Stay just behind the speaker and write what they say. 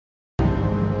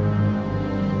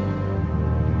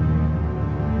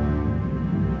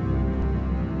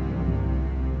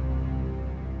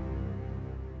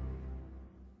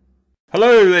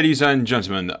Hello ladies and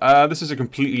gentlemen, this is a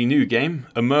completely new game,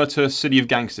 Omerta City of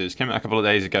Gangsters, came out a couple of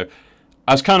days ago.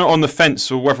 I was kind of on the fence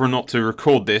for whether or not to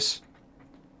record this,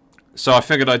 so I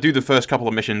figured I'd do the first couple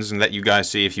of missions and let you guys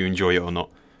see if you enjoy it or not.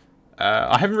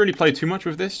 I haven't really played too much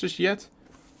with this just yet.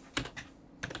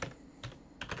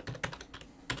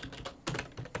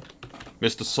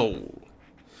 Mr. Soul.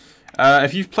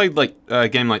 If you've played like a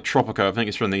game like Tropico, I think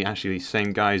it's from the actually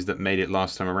same guys that made it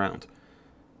last time around.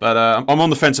 But I'm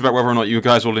on the fence about whether or not you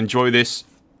guys will enjoy this.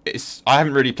 I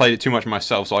haven't really played it too much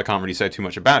myself, so I can't really say too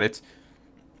much about it.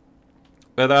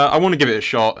 But I want to give it a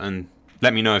shot, and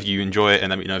let me know if you enjoy it,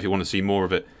 and let me know if you want to see more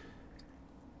of it.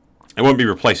 It won't be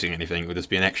replacing anything, it will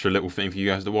just be an extra little thing for you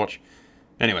guys to watch.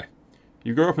 Anyway,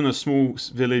 you grew up in a small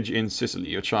village in Sicily.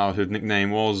 Your childhood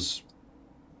nickname was...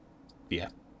 yeah,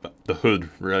 the Hood,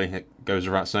 really, it goes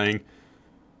without saying.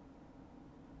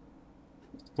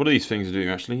 What do these things do,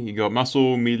 actually? You got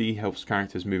muscle, melee helps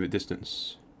characters move at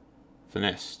distance.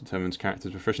 Finesse determines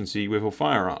characters' proficiency with or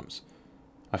firearms.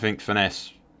 I think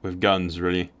finesse with guns,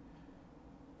 really.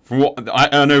 From what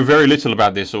I know very little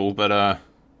about this all, but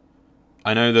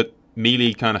I know that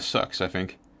melee kind of sucks, I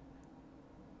think.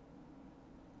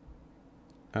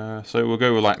 So we'll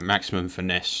go with like maximum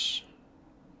finesse.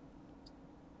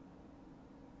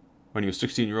 When you were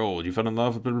 16-year-old, you fell in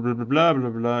love with blah blah blah blah blah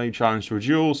blah. You challenged to a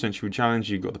duel. Since you were challenged,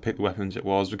 you got to pick the weapons it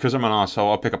was. Because I'm an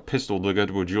asshole, I'll pick a pistol to go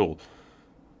to a duel.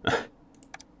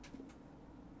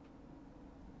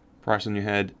 Price on your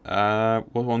head.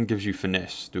 What one gives you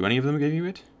finesse? Do any of them give you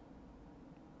it?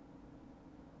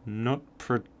 Not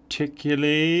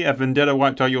particularly. A vendetta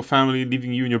wiped out your family,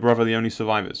 leaving you and your brother the only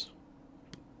survivors.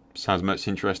 Sounds most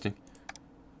interesting.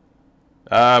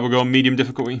 We'll go on medium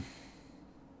difficulty.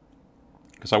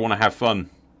 Because I want to have fun.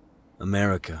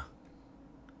 America.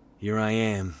 Here I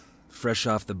am, fresh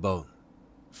off the boat.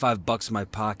 $5 in my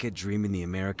pocket, dreaming the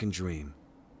American dream.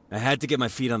 I had to get my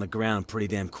feet on the ground pretty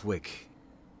damn quick.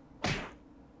 In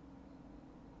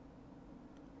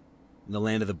the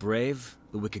land of the brave,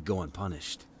 the wicked go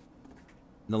unpunished.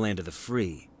 In the land of the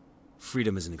free,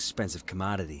 freedom is an expensive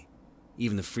commodity.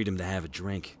 Even the freedom to have a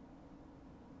drink.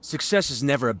 Success is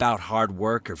never about hard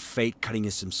work or fate cutting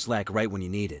you some slack right when you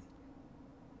need it.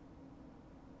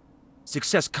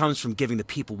 Success comes from giving the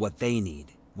people what they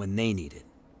need, when they need it.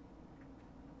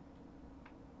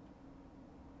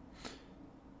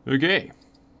 Okay.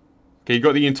 Okay, you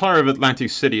got the entire of Atlantic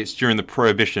City. It's during the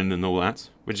Prohibition and all that,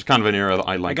 which is kind of an era that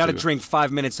I like. I got a drink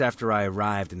 5 minutes after I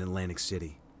arrived in Atlantic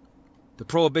City. The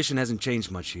Prohibition hasn't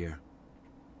changed much here.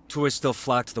 Tourists still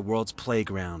flock to the world's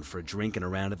playground for a drink and a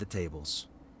round at the tables.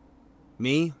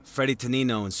 Me, Freddie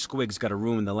Tonino, and Squigs got a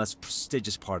room in the less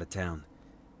prestigious part of town.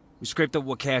 We scraped up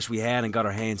what cash we had and got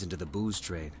our hands into the booze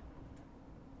trade.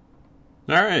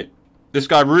 Alright. This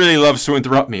guy really loves to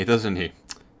interrupt me, doesn't he?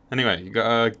 Anyway, you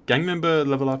got a gang member,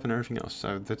 level up, and everything else.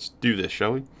 So let's do this,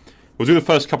 shall we? We'll do the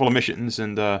first couple of missions,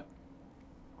 and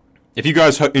if you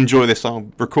guys enjoy this,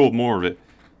 I'll record more of it.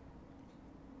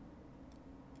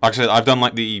 Like I said, I've done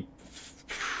like the...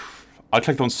 I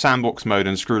clicked on sandbox mode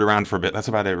and screwed around for a bit. That's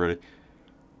about it, really.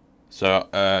 So,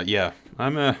 yeah.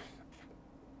 I'm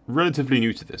relatively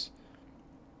new to this.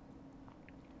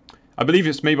 I believe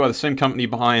it's made by the same company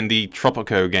behind the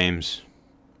Tropico games.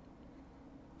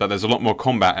 But there's a lot more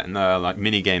combat and like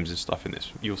mini games and stuff in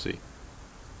this. You'll see.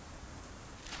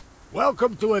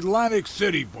 Welcome to Atlantic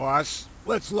City, boss.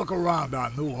 Let's look around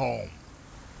our new home.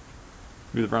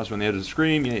 Move the mouse around the edge of the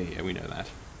screen. Yeah, we know that.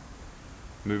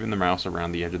 Moving the mouse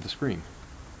around the edge of the screen.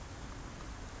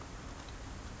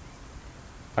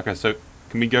 Okay, so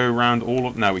can we go around all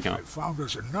of... No, we can't. I found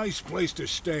us a nice place to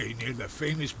stay near the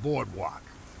famous boardwalk.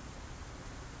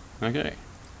 Okay.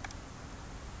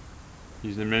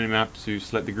 Use the minimap to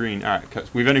select the green. Alright,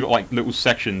 cause we've only got like little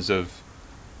sections of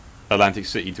Atlantic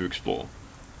City to explore.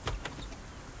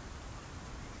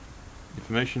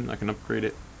 Information, I can upgrade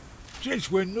it.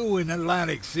 Since we're new in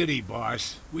Atlantic City,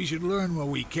 boss, we should learn what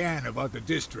we can about the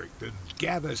district and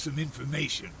gather some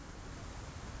information.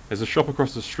 There's a shop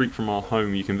across the street from our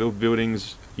home. You can build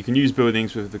buildings. You can use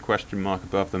buildings with the question mark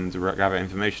above them to gather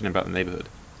information about the neighborhood.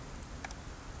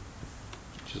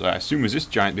 Which is, I assume, is this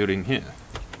giant building here.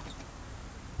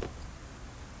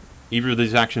 Either of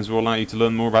these actions will allow you to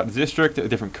learn more about the district at a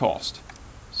different cost.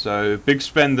 So, Big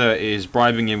Spender is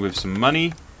bribing him with some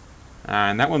money,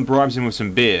 and that one bribes him with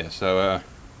some beer. So,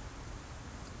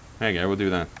 there you go. We'll do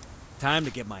that. Time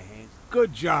to get my hands.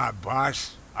 Good job,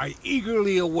 boss. I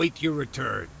eagerly await your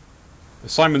return.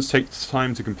 Assignments take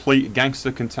time to complete. A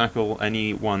gangster can tackle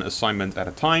any one assignment at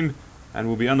a time, and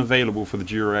will be unavailable for the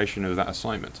duration of that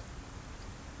assignment.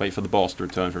 Wait for the boss to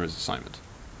return from his assignment.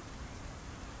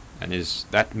 And is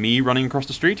that me running across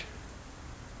the street?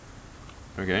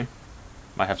 Okay.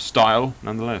 Might have style,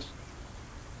 nonetheless.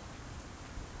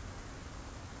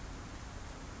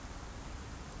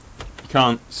 You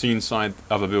can't see inside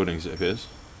other buildings, it appears.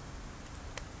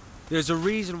 There's a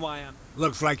reason why I'm...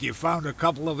 Looks like you found a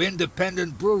couple of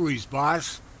independent breweries,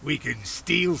 boss. We can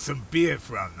steal some beer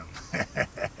from them.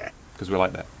 Because we're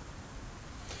like that.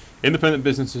 Independent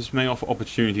businesses may offer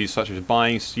opportunities such as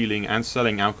buying, stealing, and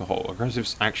selling alcohol. Aggressive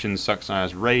actions such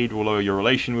as raid will lower your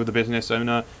relation with the business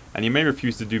owner, and you may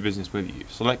refuse to do business with you.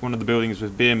 Select one of the buildings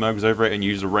with beer mugs over it and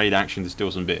use the raid action to steal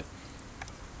some beer.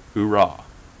 Hoorah.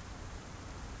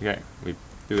 Okay, we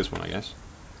do this one, I guess.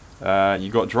 You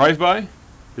got drive-by.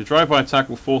 The drive-by attack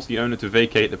will force the owner to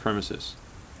vacate the premises.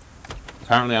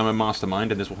 Apparently I'm a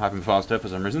mastermind and this will happen faster for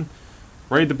some reason.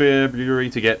 Raid the beer brewery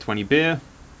to get 20 beer.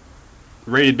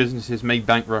 Raided businesses may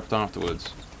bankrupt afterwards,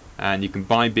 and you can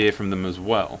buy beer from them as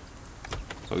well.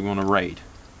 So we want to raid.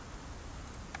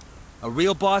 A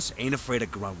real boss ain't afraid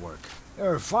of grunt work.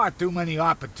 There are far too many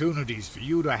opportunities for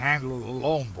you to handle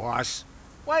alone, boss.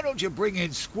 Why don't you bring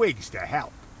in Squigs to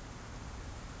help?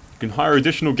 You can hire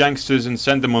additional gangsters and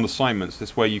send them on assignments.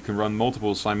 This way you can run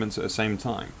multiple assignments at the same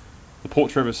time. The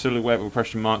portrait of a silhouette with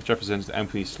question marks represents the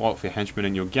empty slot for your henchmen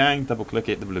in your gang. Double click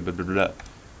it, blah blah blah blah blah.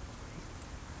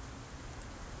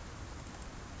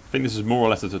 I think this is more or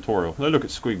less a tutorial. Oh, look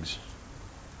at Squigs.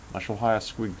 I shall hire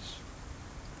Squigs.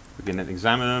 We can then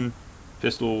examine them.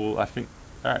 Pistol, I think.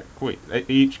 Alright, cool. They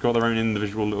each got their own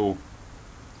individual little...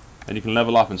 And you can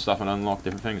level up and stuff and unlock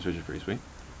different things, which is pretty sweet.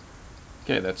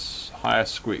 Okay, that's hire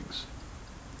Squigs.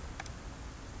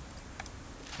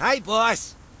 Hi,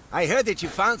 boss. I heard that you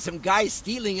found some guys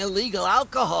stealing illegal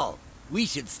alcohol. We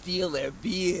should steal their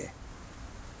beer.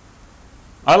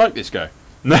 I like this guy.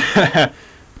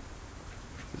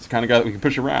 It's the kind of guy that we can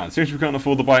push around. Since we can't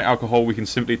afford to buy alcohol, we can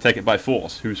simply take it by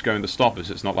force. Who's going to stop us?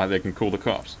 It's not like they can call the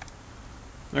cops.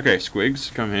 Okay,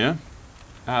 Squigs, come here.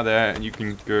 There, and you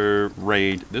can go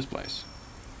raid this place.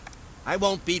 I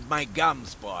won't beat my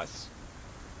gums, boss.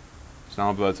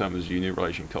 Snarlbird terms unit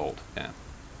relation cold. Yeah.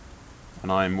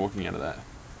 And I am walking out of there.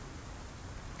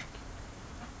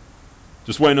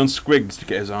 Just waiting on Squigs to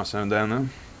get his arse down there.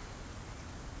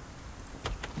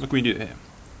 What can we do here?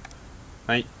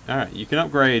 Hey, alright, you can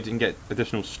upgrade and get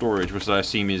additional storage, which I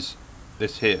assume is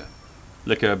this here.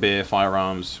 Liquor, beer,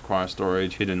 firearms, require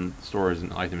storage, hidden storage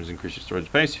and items increase your storage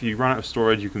space. If you run out of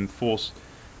storage, you can force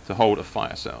to hold a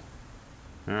fire cell.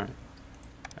 Alright.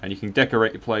 And you can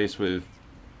decorate your place with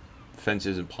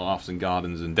fences and paths and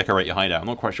gardens and decorate your hideout. I'm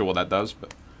not quite sure what that does,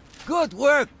 but... Good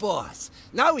work, boss.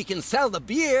 Now we can sell the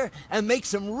beer and make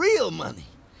some real money.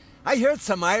 I heard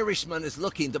some Irishman is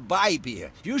looking to buy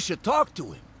beer. You should talk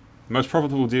to him. The most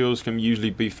profitable deals can usually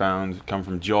be found come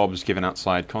from jobs given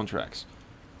outside contracts.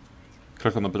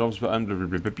 Click on the jobs button, blah blah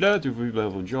blah blah blah, do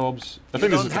level jobs. I You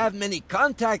don't have many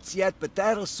contacts yet, but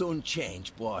that'll soon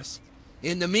change, boss.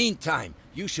 In the meantime,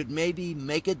 you should maybe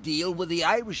make a deal with the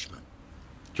Irishman.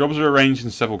 Jobs are arranged in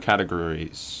several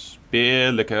categories.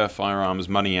 Beer, liquor, firearms,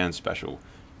 money, and special.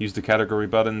 Use the category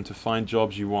button to find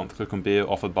jobs you want. Click on beer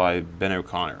offered by Ben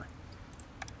O'Connor.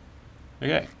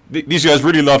 Okay. These guys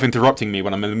really love interrupting me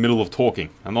when I'm in the middle of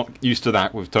talking. I'm not used to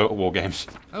that with Total War games.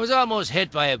 I was almost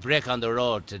hit by a brick on the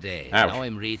road today. Ouch. Now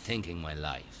I'm rethinking my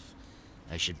life.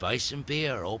 I should buy some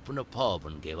beer, open a pub,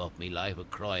 and give up me life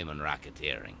of crime and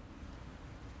racketeering.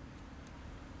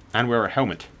 And wear a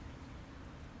helmet.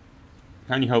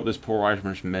 Can you help this poor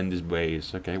Irishman mend his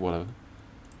ways? Okay, whatever.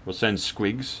 We'll send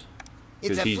Squigs.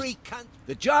 It's a free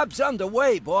The job's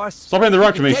underway, boss. Stop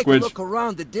interrupting me, Take Squids. a look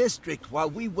around the district while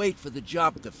we wait for the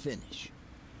job to finish.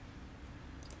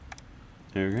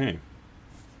 Okay.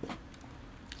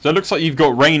 So it looks like you've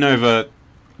got reign over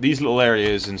these little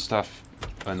areas and stuff.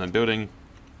 And the building.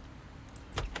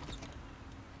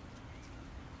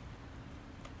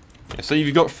 Yeah, so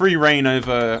you've got free reign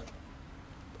over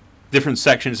different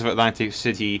sections of Atlantic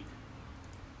City.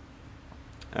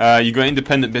 You've got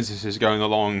independent businesses going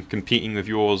along, competing with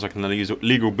yours, like an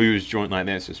illegal booze joint like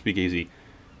this, a speakeasy.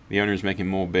 The owner is making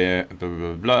more beer, blah, blah,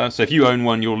 blah, blah. So if you own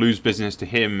one, you'll lose business to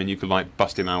him, and you could, like,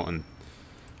 bust him out, and...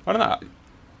 I don't know.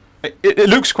 It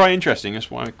looks quite interesting,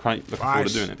 that's why I'm quite looking forward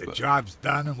to doing it. The job's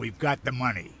done, and we've got the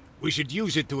money. We should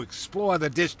use it to explore the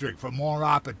district for more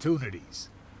opportunities.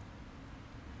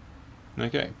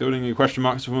 Okay, building your question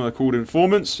marks are called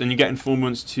informants, and you get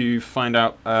informants to find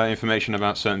out information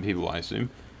about certain people, I assume.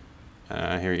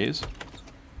 Here he is.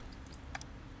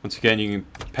 Once again, you can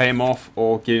pay him off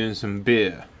or give him some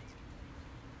beer.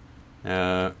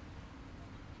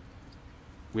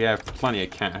 We have plenty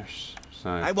of cash, so...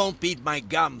 I won't beat my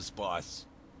gums, boss.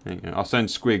 There you go. I'll send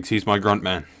Squigs, he's my grunt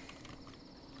man.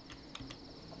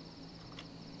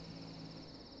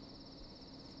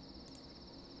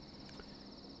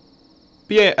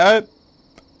 But yeah,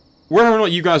 whether or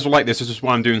not you guys will like this is just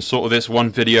why I'm doing sort of this one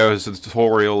video as a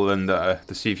tutorial and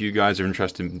to see if you guys are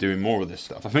interested in doing more of this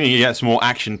stuff. I think it gets more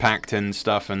action-packed and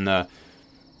stuff, and I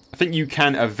think you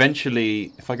can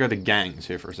eventually, if I go to gangs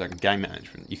here for a second, gang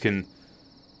management, you can...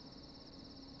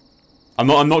 I'm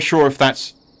not sure if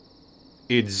that's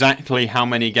exactly how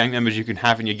many gang members you can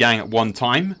have in your gang at one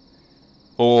time,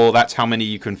 or that's how many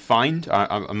you can find.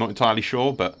 I'm not entirely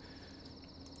sure, but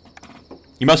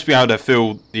you must be able to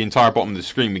fill the entire bottom of the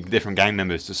screen with different gang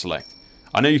members to select.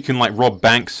 I know you can like rob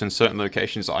banks in certain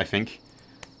locations, I think.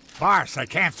 Boss, I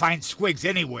can't find Squigs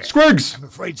anywhere. Squigs! I'm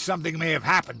afraid something may have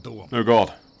happened to him. Oh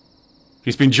god.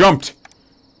 He's been jumped!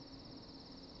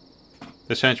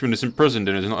 This henchman is imprisoned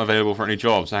and is not available for any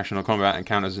jobs, action or combat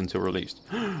encounters until released.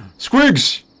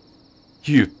 Squigs!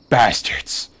 You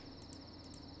bastards!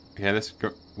 Okay, let's go.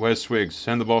 Where's Squigs?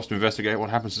 Send the boss to investigate what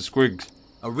happens to Squigs.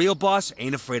 A real boss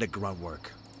ain't afraid of grunt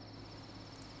work.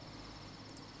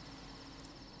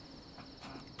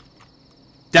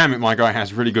 Damn it, my guy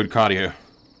has really good cardio.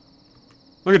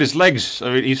 Look at his legs. I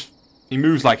mean, he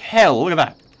moves like hell. Look at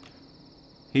that.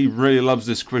 He really loves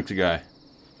this Squigs guy.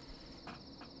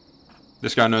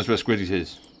 This guy knows where Squigs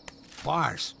is.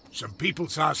 Boss, some people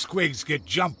saw Squigs get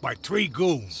jumped by 3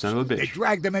 goons. Son of a bitch. They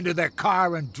dragged him into their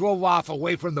car and drove off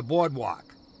away from the boardwalk.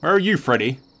 Where are you,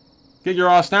 Freddy? Get your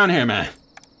ass down here, man.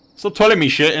 Stop telling me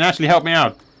shit and actually help me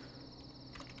out.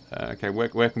 Okay,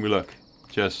 where can we look?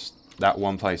 Just that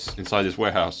one place inside this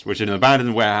warehouse, which is an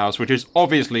abandoned warehouse, which is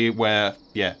obviously where,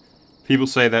 yeah, people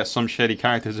say that some shady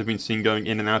characters have been seen going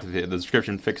in and out of here. The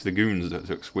description fixed the goons that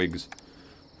took Squigs.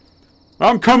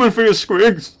 I'm coming for you,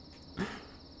 Squigs!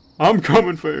 I'm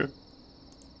coming for you.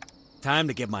 Time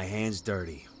to get my hands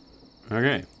dirty.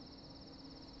 Okay.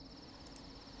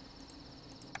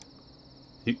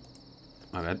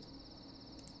 My bad.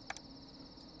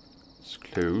 Let's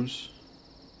close.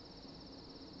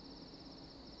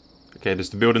 Okay, does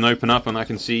the building open up and I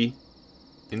can see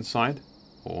inside?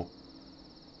 Or...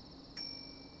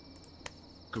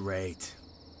 Great.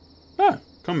 Ah,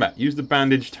 combat. Use the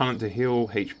bandage talent to heal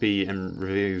HP and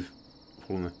revive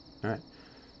fallen. Alright.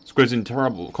 Squigs in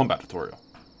terrible combat tutorial.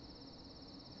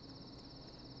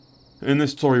 In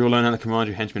this tutorial, you'll learn how to command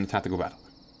your henchmen in tactical battle.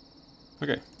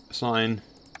 Okay. Assign,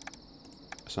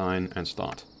 and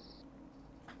start.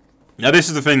 Now this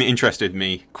is the thing that interested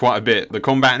me quite a bit. The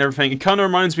combat and everything. It kind of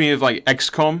reminds me of like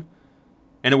XCOM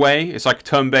in a way. It's like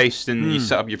turn-based and you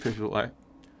set up your people like...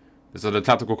 This is a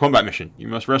tactical combat mission. You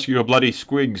must rescue your bloody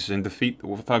Squigs and defeat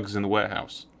the thugs in the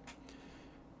warehouse.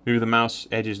 Move the mouse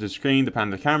edges of the screen to pan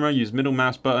the camera. Use middle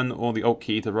mouse button or the Alt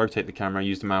key to rotate the camera.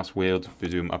 Use the mouse wheel to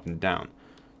zoom up and down.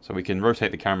 So we can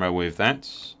rotate the camera with that.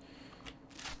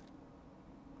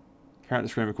 Character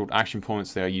screen are called action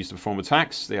points. They are used to perform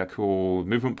attacks. They are called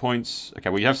movement points. Okay,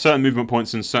 well you have certain movement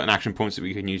points and certain action points that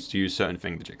we can use to use certain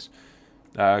thingamajiggies.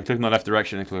 Click in the left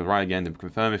direction and click right again to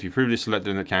confirm. If you previously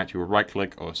selected an account, you will right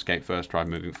click or escape first. Try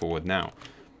moving forward now.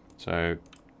 So...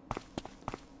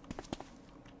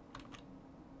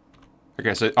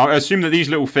 Okay, so I assume that these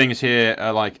little things here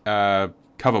are like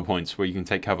cover points where you can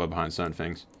take cover behind certain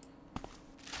things.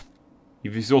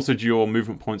 You've exhausted your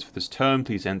movement points for this turn.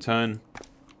 Please end turn.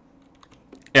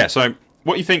 Yeah, so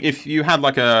what do you think if you had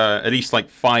like at least like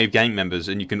 5 gang members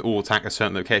and you can all attack a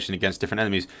certain location against different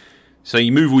enemies? So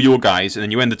you move all your guys and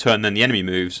then you end the turn, then the enemy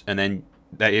moves, and then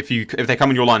if they come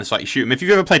in your line of sight, you shoot them. If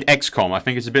you've ever played XCOM, I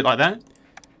think it's a bit like that.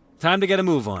 Time to get a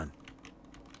move on.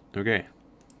 Okay.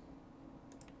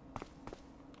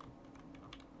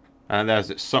 And there's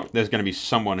going to be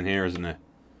someone in here, isn't there?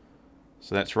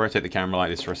 So let's rotate the camera like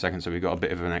this for a second so we've got a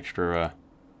bit of an extra...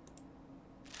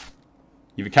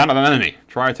 You've encountered an enemy.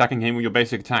 Try attacking him with your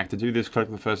basic attack. To do this, click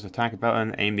the first attack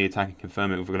button, aim the attack and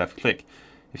confirm it with a left click.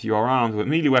 If you are armed with a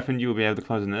melee weapon, you will be able to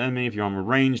close an enemy. If you are armed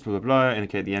ranged, blah blah blah,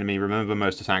 indicate the enemy. Remember,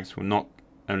 most attacks will not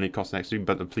only cost an XP,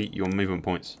 but deplete your movement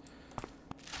points.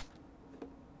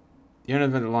 The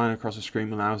event line across the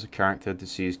screen allows the character to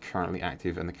see is currently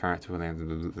active, and the character will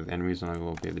then the enemies and I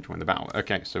will be able to join the battle.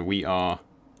 Okay, so we are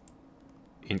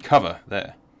in cover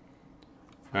there.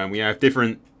 We have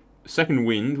different second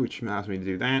wind, which allows me to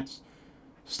do that.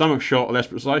 Stomach shot, a less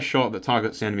precise shot that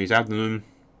targets the enemy's abdomen.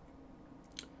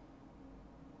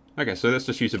 Okay, so let's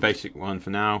just use a basic one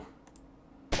for now.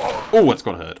 Oh, that's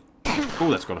gotta hurt. Oh,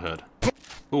 that's gotta hurt.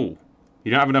 Oh, you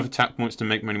don't have enough attack points to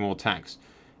make many more attacks.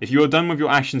 If you are done with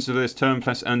your actions for this turn,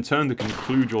 press end turn to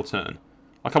conclude your turn.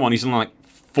 Oh, come on, he's on like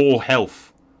 4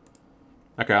 health.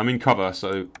 Okay, I'm in cover,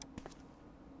 so...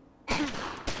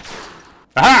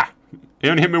 Aha! He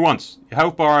only hit me once. Your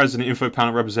health bar is an info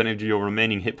panel representative of your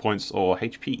remaining hit points or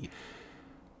HP.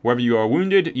 Wherever you are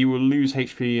wounded, you will lose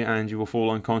HP and you will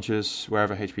fall unconscious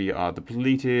wherever HP are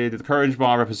depleted. The courage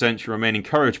bar represents your remaining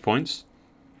courage points.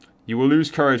 You will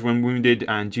lose courage when wounded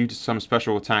and due to some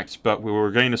special attacks, but will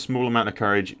regain a small amount of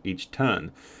courage each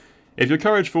turn. If your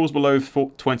courage falls below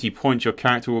 20 points, your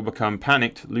character will become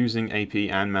panicked, losing AP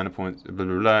and mana points blah,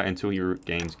 blah, blah, until you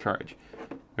regain courage.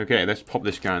 Okay, let's pop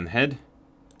this guy in the head.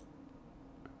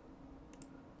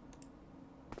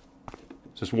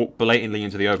 Just walk blatantly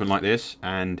into the open like this,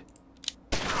 and...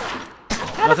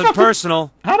 Nothing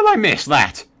personal. How did I miss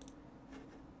that?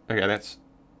 Okay, that's...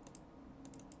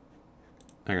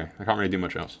 Okay, I can't really do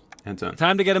much else. End turn.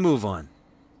 Time to get a move on.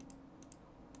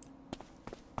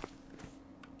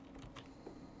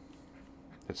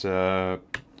 Let's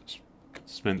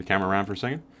spin the camera around for a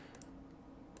second.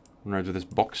 Run over to this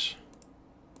box.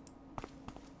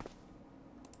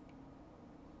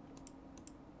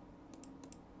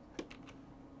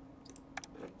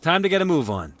 Time to get a move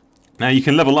on. Now you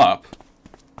can level up.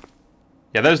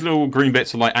 Yeah, those little green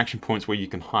bits are like action points where you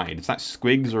can hide. Is that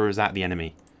Squigs or is that the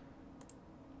enemy?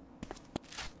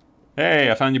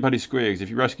 Hey, I found your buddy Squigs. If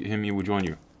you rescue him, he will join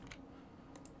you.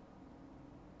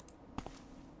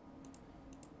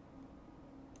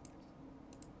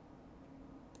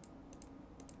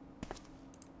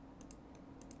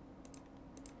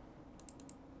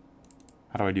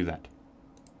 How do I do that?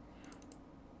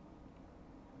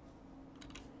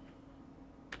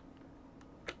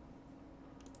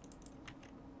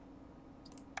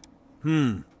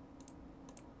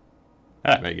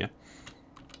 Ah, there you go.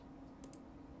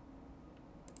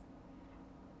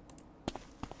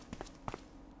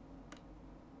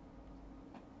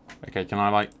 Okay, can I,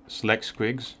 like, select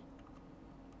Squigs?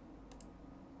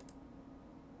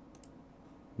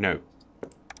 No.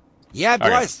 Yeah, Okay.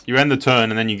 boss. You end the turn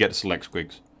and then you get to select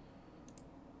Squigs.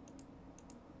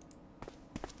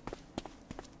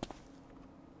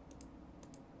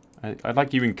 I'd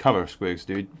like you in cover, Squigs,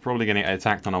 dude. Probably gonna get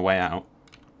attacked on our way out.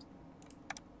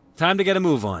 Time to get a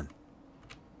move on.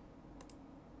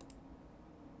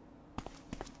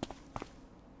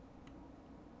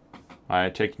 I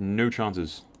take no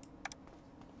chances.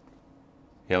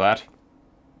 Hear that?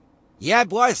 Yeah,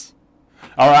 boss.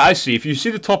 Alright, I see. If you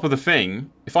see the top of the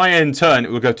thing, if I end turn,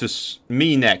 it will go to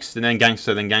me next, and then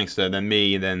Gangster, then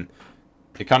me, and then...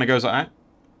 It kind of goes like that.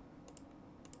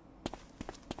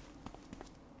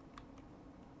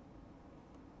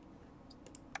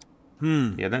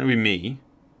 Yeah, then it'll be me.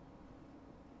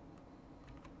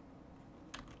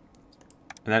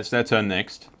 And that's their turn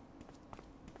next.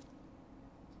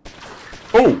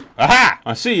 Oh! Aha!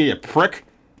 I see you, you prick!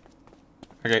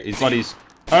 Okay, his buddies...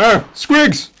 Oh no!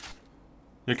 Squigs!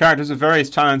 Your characters have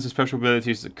various talents and special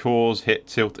abilities that cause, hit,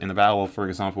 tilt in the battle. For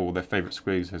example, their favorite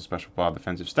Squigs has special bar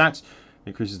defensive stats.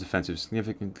 Increases defensive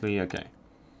significantly. Okay.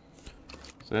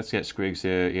 So let's get Squigs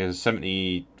here. He has a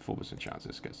 74% chance.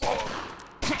 Let's get...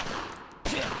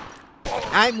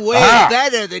 I'm way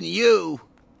better than you.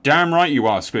 Damn right you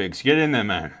are, Squigs. Get in there,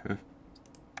 man.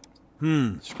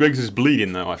 Squigs is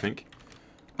bleeding, though, I think.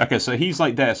 Okay, so he's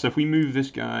like there. So if we move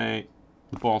this guy,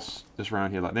 the boss, just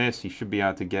around here like this, he should be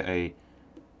able to get a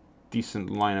decent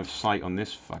line of sight on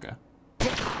this fucker.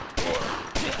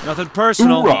 Nothing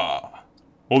personal. Hoorah!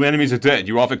 All the enemies are dead.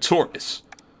 You are victorious.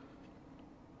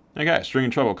 Okay, string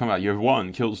in trouble. Come out. You have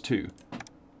 1. Kills 2.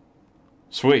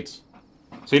 Sweet.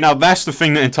 See, now that's the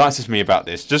thing that entices me about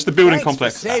this. Just the building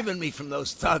complex. Thanks for saving me from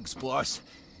those thugs, boss.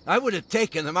 I would have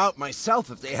taken them out myself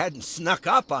if they hadn't snuck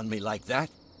up on me like that.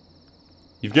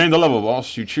 You've gained a level,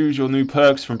 boss. You choose your new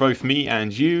perks from both me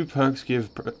and you. Perks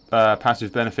give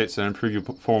passive benefits and improve your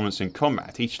performance in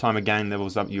combat. Each time a gang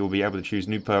levels up, you will be able to choose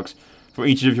new perks for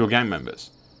each of your gang members.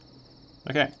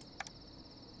 Okay.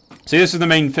 See, this is the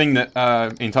main thing that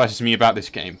entices me about this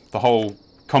game. The whole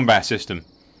combat system.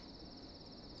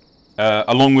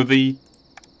 Along with the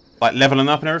leveling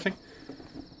up and everything.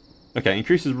 Okay,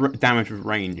 increases damage with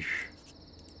range.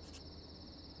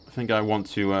 I think I want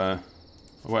to...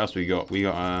 what else we got? We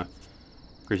got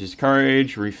increases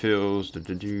courage, refills,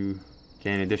 gain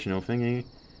additional thingy.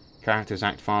 Characters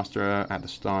act faster at the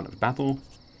start of battle.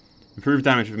 Improved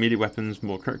damage with immediate weapons,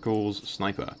 more criticals,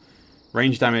 sniper.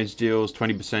 Range damage deals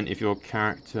 20% if your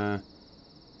character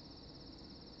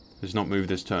does not move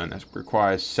this turn. That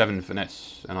requires 7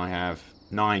 finesse, and I have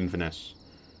 9 finesse.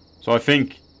 So I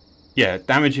think, yeah,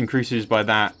 damage increases by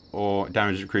that, or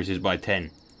damage increases by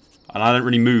 10. And I don't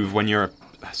really move when you're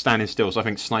standing still, so I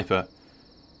think sniper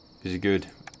is good.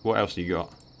 What else do you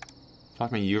got? I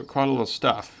mean, you got quite a lot of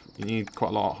stuff. You need quite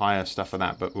a lot higher stuff for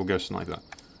that, but we'll go sniper.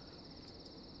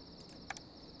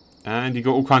 And you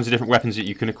got all kinds of different weapons that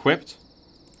you can equip. So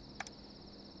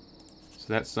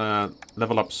let's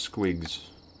level up Squigs.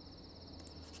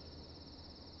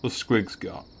 What's Squigs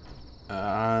got?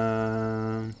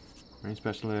 Range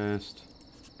specialist.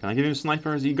 Can I give him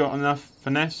sniper? Has he got enough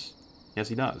finesse? Yes,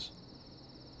 he does.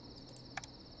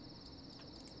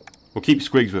 We'll keep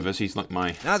Squigs with us. He's like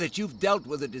my... Now that you've dealt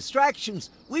with the distractions,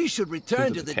 we should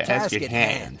return to the task at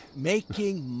hand.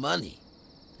 Making money.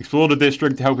 Explore the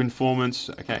district to help informants.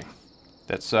 Okay.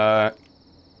 Let's get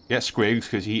Squigs,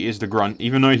 because he is the grunt.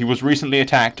 Even though he was recently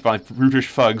attacked by brutish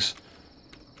thugs,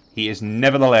 he is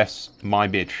nevertheless my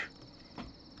bitch.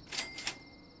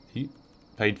 He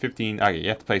paid 15... Okay, you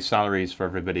have to pay salaries for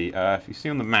everybody. If you see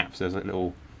on the maps, there's like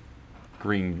little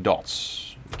green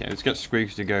dots. Okay, let's get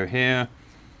Squigs to go here.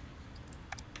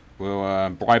 We'll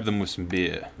bribe them with some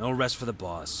beer. No rest for the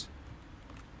boss.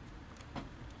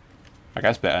 Okay,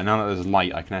 that's better. Now that there's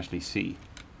light, I can actually see.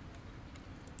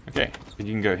 Okay, so you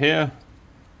can go here.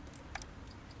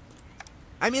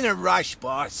 I'm in a rush,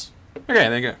 boss. Okay,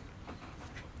 there you go.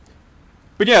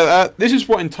 But yeah, this is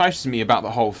what entices me about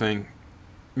the whole thing.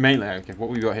 Mainly, okay, what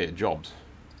we got here? Jobs.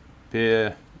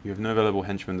 Beer. You have no available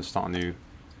henchmen to start new.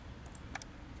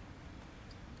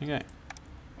 Okay.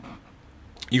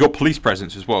 You got police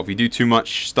presence as well. If you do too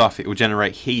much stuff, it will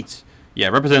generate heat. Yeah,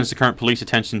 it represents the current police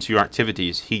attention to your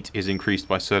activities. Heat is increased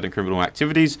by certain criminal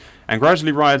activities and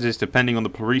gradually rises depending on the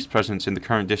police presence in the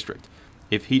current district.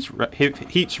 If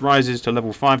heat rises to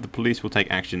level 5, the police will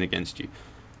take action against you.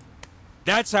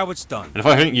 That's how it's done. And if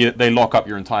I think they lock up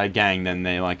your entire gang, then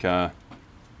they like go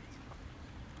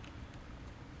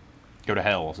to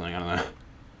hell or something. I don't know.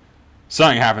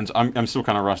 Something happens. I'm still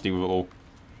kind of rusty with it all.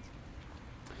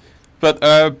 But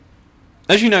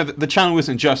as you know, the channel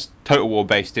isn't just Total War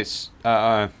based. It's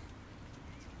more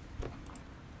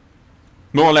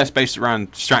or less based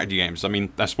around strategy games. I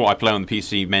mean, that's what I play on the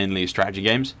PC, mainly strategy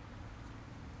games.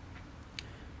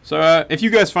 So if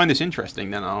you guys find this interesting,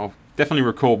 then I'll definitely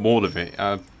record more of it.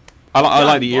 I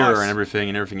like the era and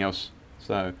everything else.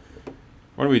 So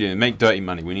what are we doing? Make dirty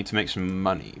money. We need to make some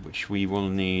money, which we will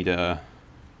need. I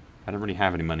don't really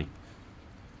have any money.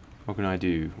 What can I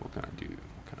do? What can I do?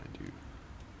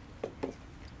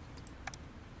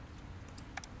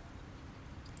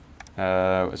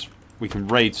 We can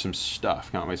raid some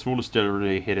stuff, can't we? Small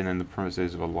distillery hidden in the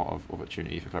premises of a lot of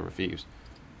opportunity for clever thieves.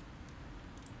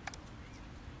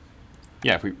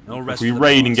 Yeah, if we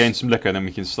raid and gain some liquor, then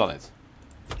we can sell it.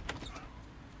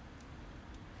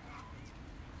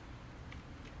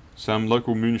 Some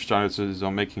local moonshiners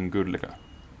are making good liquor.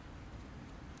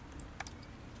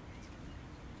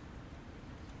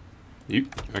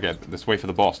 Okay, let's wait for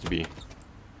the boss to be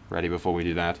ready before we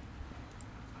do that.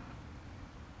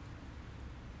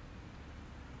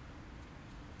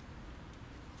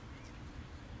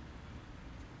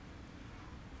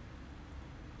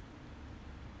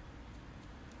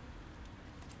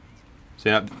 See,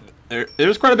 now,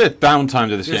 there's quite a bit of downtime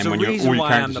to this game when all your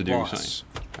characters are doing something.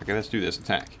 Okay, let's do this.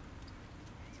 Attack.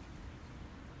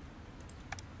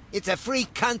 It's a free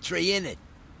country, innit?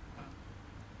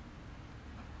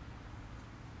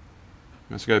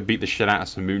 Let's go beat the shit out of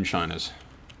some moonshiners.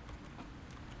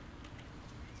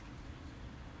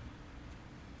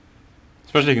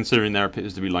 Especially considering there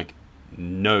appears to be, like,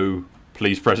 no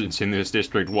police presence in this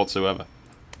district whatsoever.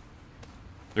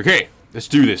 Okay, let's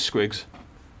do this, Squigs.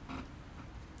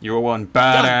 You're one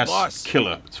badass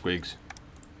killer, Squigs.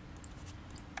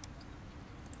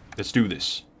 Let's do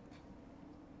this.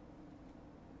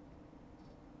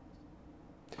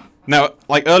 Now,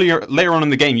 like later on in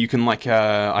the game, you can like,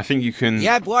 I think you can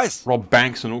rob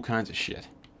banks and all kinds of shit.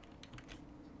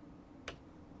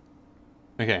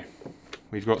 Okay,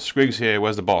 we've got Squigs here.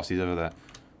 Where's the boss? He's over there.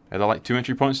 Are there like 2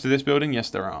 entry points to this building? Yes,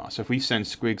 there are. So if we send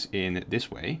Squigs in this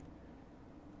way.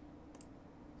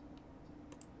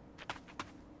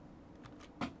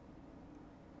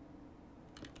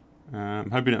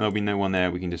 I'm hoping that there'll be no one there.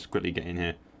 We can just quickly get in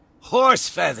here. Horse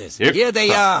feathers. Yep. Here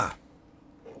they are.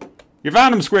 You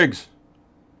found them, Squigs.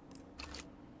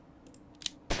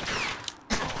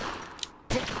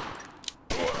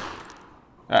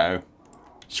 Uh-oh.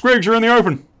 Squigs, you're in the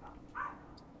open.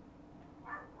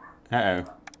 Uh-oh.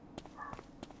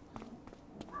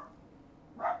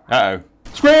 Uh-oh.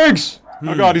 Squigs!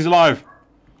 Oh god, he's alive.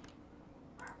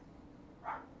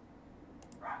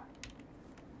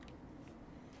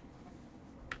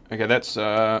 Okay, that's,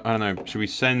 I don't know, should we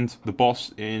send the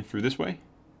boss in through this way?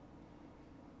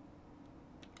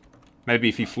 Maybe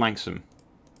if he flanks him.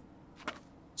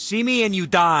 See me and you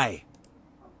die.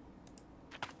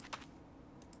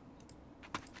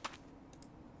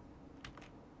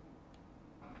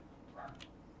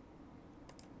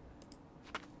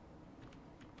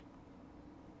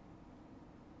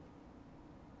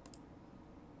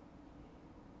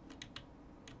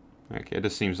 Okay, it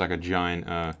just seems like a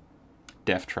giant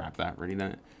death trap, that really,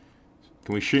 doesn't it?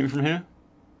 Can we shoot him from here?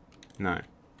 No.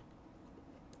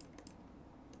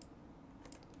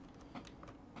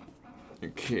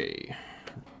 Okay.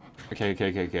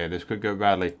 Okay. This could go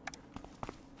badly.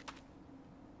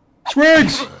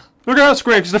 Squigs! Look out,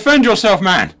 Squigs! Defend yourself,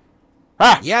 man!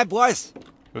 Ah! Yeah, boss.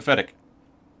 Pathetic.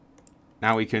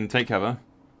 Now we can take cover.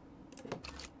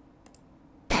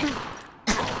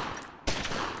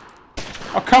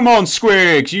 Oh, come on,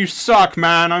 Squigs! You suck,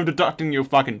 man! I'm deducting your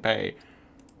fucking pay.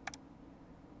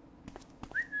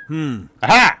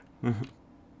 Aha!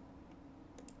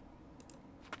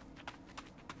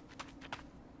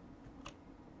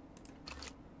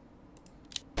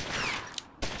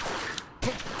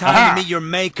 Time to meet your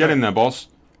maker. Get in there, boss.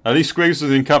 At least Squigs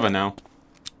is in cover now.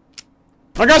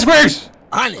 I got Squigs!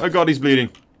 On it. Oh god, he's bleeding.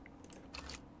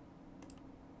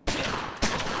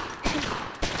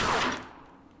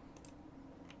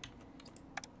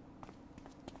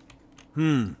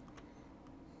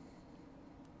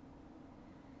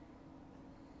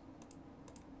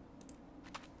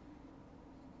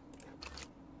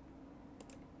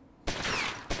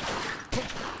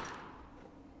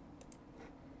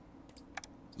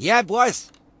 Yeah,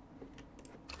 boss.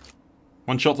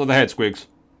 One shot to the head, Squigs.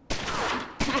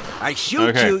 I shoot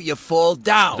Okay. you, you fall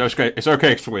down. It's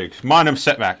okay, Squigs. Minor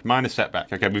setback.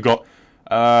 Okay, we've got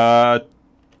a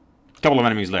couple of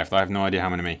enemies left. I have no idea how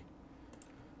many.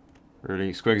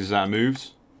 Really, Squigs is out of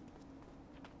moves.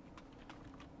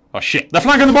 Oh shit, they're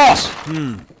flanking the boss!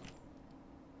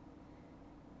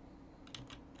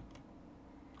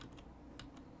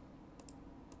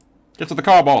 Get to the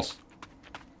car, boss.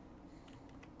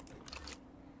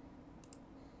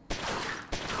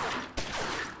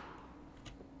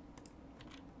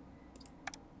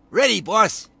 Ready,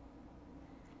 boss.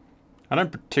 I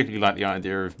don't particularly like the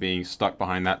idea of being stuck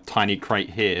behind that tiny crate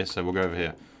here, so we'll go over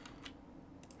here.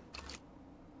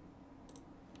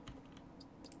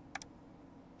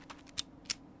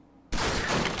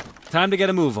 Time to get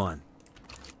a move on.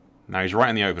 Now he's right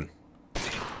in the open.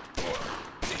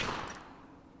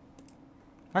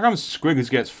 How come Squiggles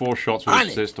gets 4 shots with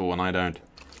his pistol and I don't?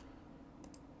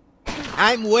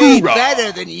 I'm way Hoorah!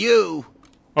 better than you.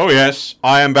 Oh yes,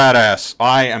 I am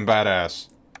badass.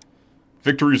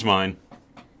 Victory is mine.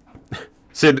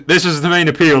 Sid, this is the main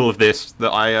appeal of this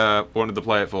that I wanted to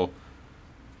play it for.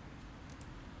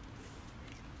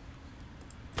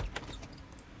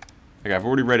 Okay, I've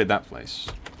already raided that place.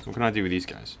 What can I do with these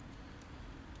guys?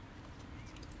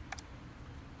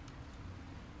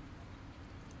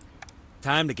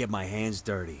 Time to get my hands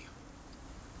dirty.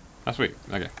 That's sweet.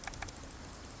 Okay.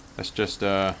 Let's just,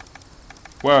 whoa,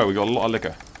 we got a lot of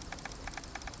liquor.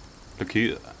 Look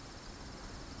here.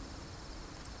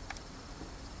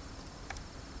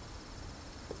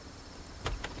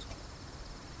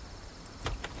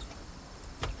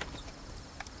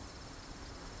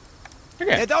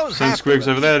 Okay, You don't send have to Squigs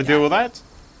over there to repeat deal with that.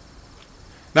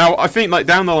 Now, I think, like,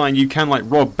 down the line, you can, like,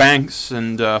 rob banks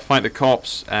and fight the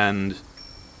cops and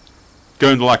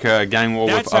go into, like, a gang war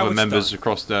That's with how other it's members done.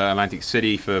 across the Atlantic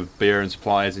City for beer and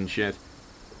supplies and shit.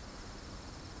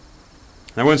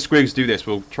 Now, when Squigs do this,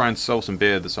 we'll try and sell some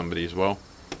beer to somebody as well.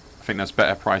 I think that's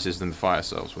better prices than the fire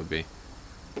sales would be.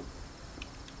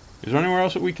 Is there anywhere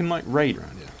else that we can, like, raid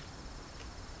around here?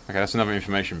 Okay, that's another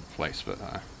information place, but,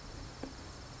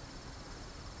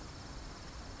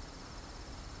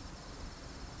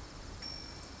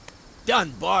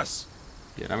 Done, boss.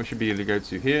 yeah, now we should be able to go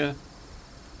to here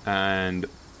and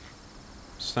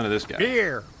son of this guy.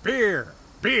 Beer.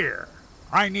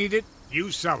 I need it,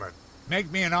 you sell it.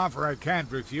 Make me an offer I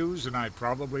can't refuse, and I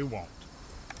probably won't.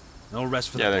 No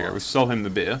rest for the Yeah, there you go. We boss. sell him the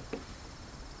beer.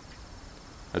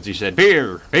 As he said,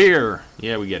 beer.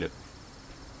 Yeah, we get it.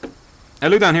 Now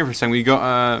look down here for a second. We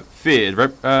got feared.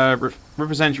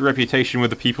 Represents your reputation with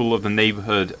the people of the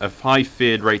neighborhood. A high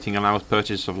feared rating allows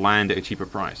purchase of land at a cheaper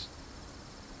price.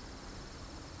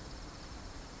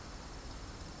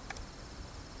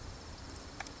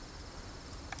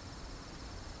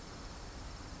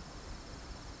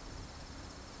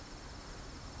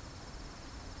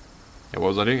 Yeah, what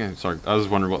was I doing? Sorry, I was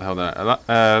wondering what the hell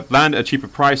that... land at a cheaper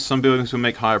price. Some buildings will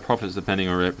make higher profits depending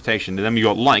on reputation. And then we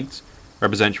got liked.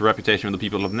 Represents your reputation with the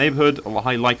people of the neighborhood. A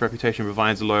high like reputation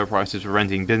provides lower prices for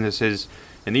renting businesses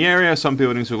in the area. Some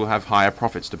buildings will have higher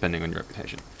profits depending on your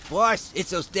reputation. Boss,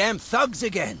 it's those damn thugs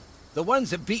again. The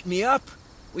ones that beat me up.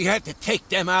 We have to take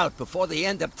them out before they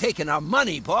end up taking our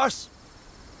money, boss.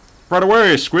 Right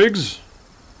away, Squigs.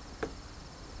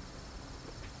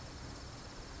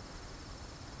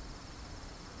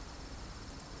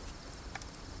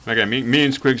 Okay, me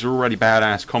and Squigs are already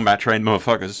badass combat trained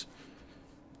motherfuckers.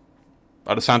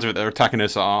 By the sounds of it, they're attacking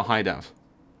us at our hideout.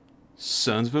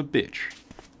 Sons of a bitch.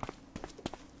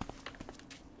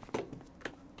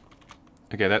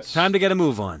 Okay, that's... Time to get a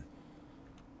move on.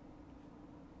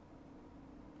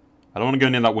 I don't want to go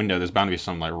near that window. There's bound to be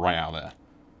something, like, right out there.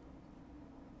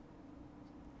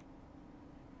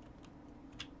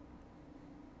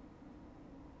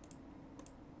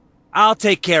 I'll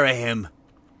take care of him.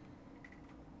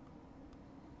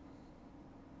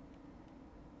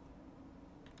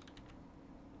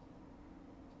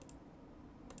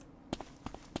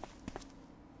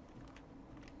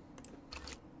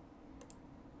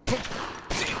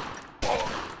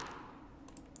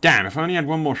 Damn, if I only had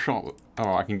one more shot.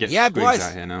 Oh, I can get Yeah, Squigs boys.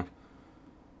 out here now.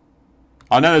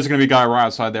 I know there's going to be a guy right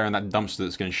outside there in that dumpster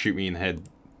that's going to shoot me in the head.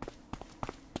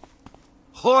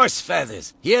 Horse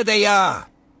feathers, here they are.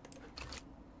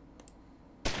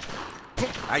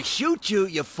 I shoot you,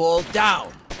 you fall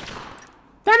down.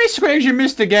 Danny Squigs, you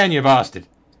missed again, you bastard.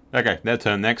 Okay, their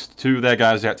turn next. Two of their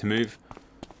guys out to move.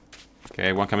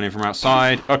 Okay, one coming in from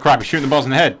outside. Oh crap, he's shooting the boss in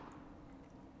the head.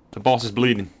 The boss is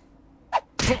bleeding.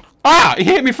 Ah! He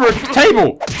hit me through a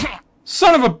table!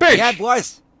 Son of a bitch! Yeah,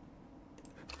 boys.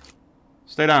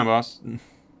 Stay down, boss.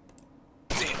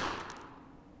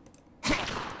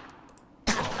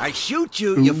 I shoot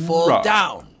you, you fall Hoorah.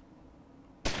 down.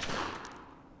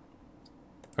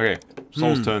 Okay,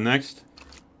 Soul's turn next.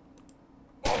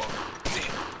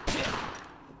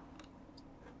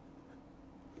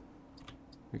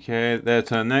 Okay, their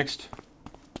turn next.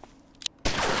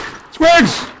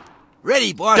 Squigs!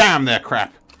 Ready, boys. Damn, they're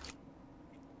crap.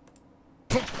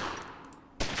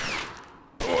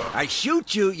 I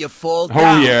shoot you, you fall Oh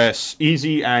down. yes,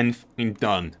 easy and f***ing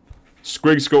done.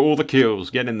 Squigs got all the kills.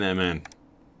 Get in there, man.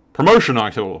 Promotion,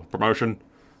 I call. Promotion.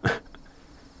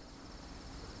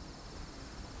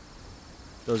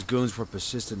 Those goons were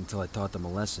persistent until I taught them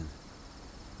a lesson.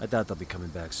 I doubt they'll be coming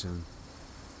back soon.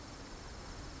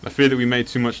 I fear that we made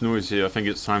too much noise here. I think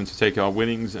it's time to take our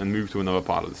winnings and move to another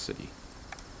part of the city.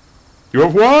 You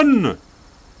have won!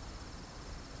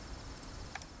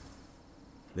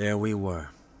 There we were.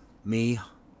 Me,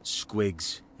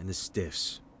 Squigs, and the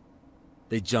Stiffs.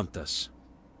 They jumped us,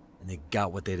 and they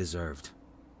got what they deserved.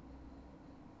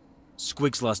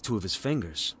 Squigs lost 2 of his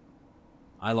fingers.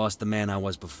 I lost the man I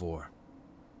was before.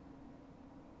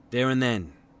 There and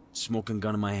then, smoking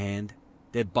gun in my hand,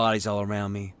 dead bodies all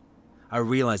around me, I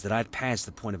realized that I'd passed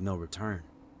the point of no return.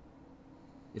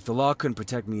 If the law couldn't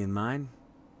protect me and mine,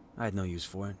 I had no use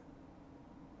for it.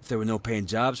 If there were no paying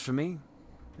jobs for me,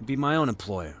 I'd be my own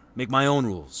employer, make my own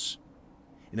rules.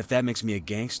 And if that makes me a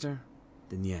gangster,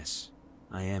 then yes,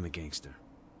 I am a gangster.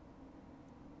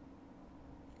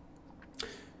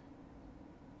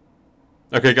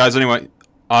 Okay, guys, anyway.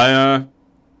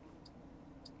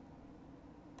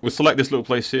 We'll select this little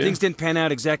place here. Things didn't pan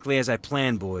out exactly as I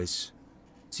planned, boys.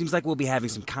 Seems like we'll be having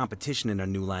some competition in our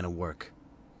new line of work.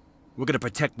 We're gonna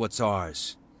protect what's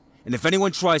ours. And if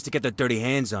anyone tries to get their dirty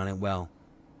hands on it, well,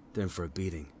 they're in for a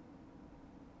beating.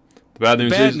 The bad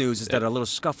The news is that our little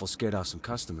scuffle scared off some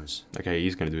customers. Okay,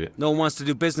 he's going to do it. No one wants to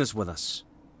do business with us.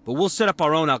 But we'll set up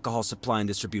our own alcohol supply and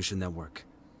distribution network.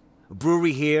 A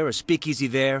brewery here, a speakeasy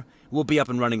there. We'll be up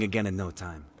and running again in no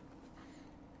time.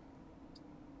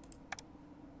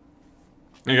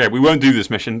 Okay, we won't do this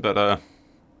mission, but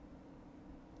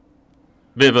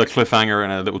bit of a cliffhanger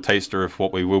and a little taster of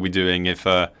what we will be doing if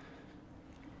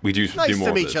we do Nice more to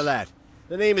of meet this. you, lad.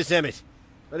 The name is Emmett,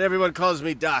 but everyone calls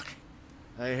me Doc.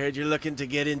 I heard you're looking to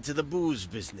get into the booze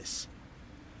business.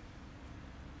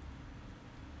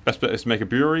 Best bet is to make a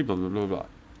brewery, blah, blah, blah, blah.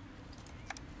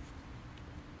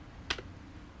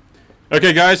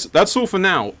 Okay, guys, that's all for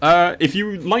now. If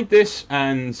you like this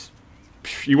and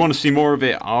you want to see more of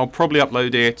it, I'll probably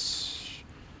upload it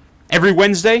every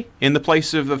Wednesday in the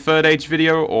place of the Third Age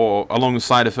video or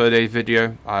alongside a Third Age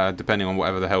video, depending on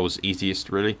whatever the hell's easiest,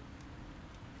 really.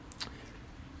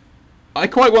 I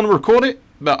quite want to record it,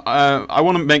 but I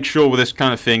want to make sure with this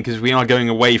kind of thing, because we are going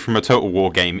away from a Total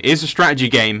War game. It is a strategy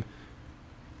game,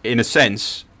 in a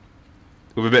sense,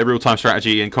 with a bit of real-time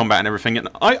strategy and combat and everything. And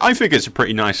I think it's a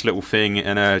pretty nice little thing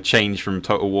and a change from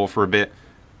Total War for a bit.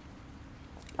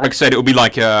 Like I said, it'll be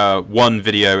like one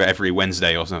video every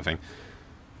Wednesday or something.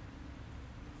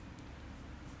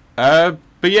 But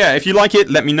yeah, if you like it,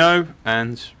 let me know,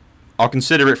 and I'll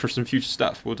consider it for some future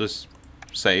stuff. We'll just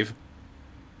save.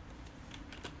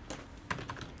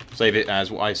 Save it as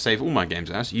what I save all my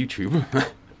games as, YouTube.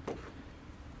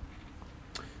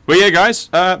 But yeah, guys,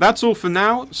 that's all for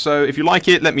now. So if you like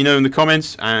it, let me know in the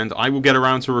comments, and I will get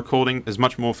around to recording as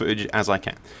much more footage as I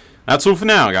can. That's all for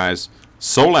now, guys.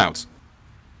 Soul out.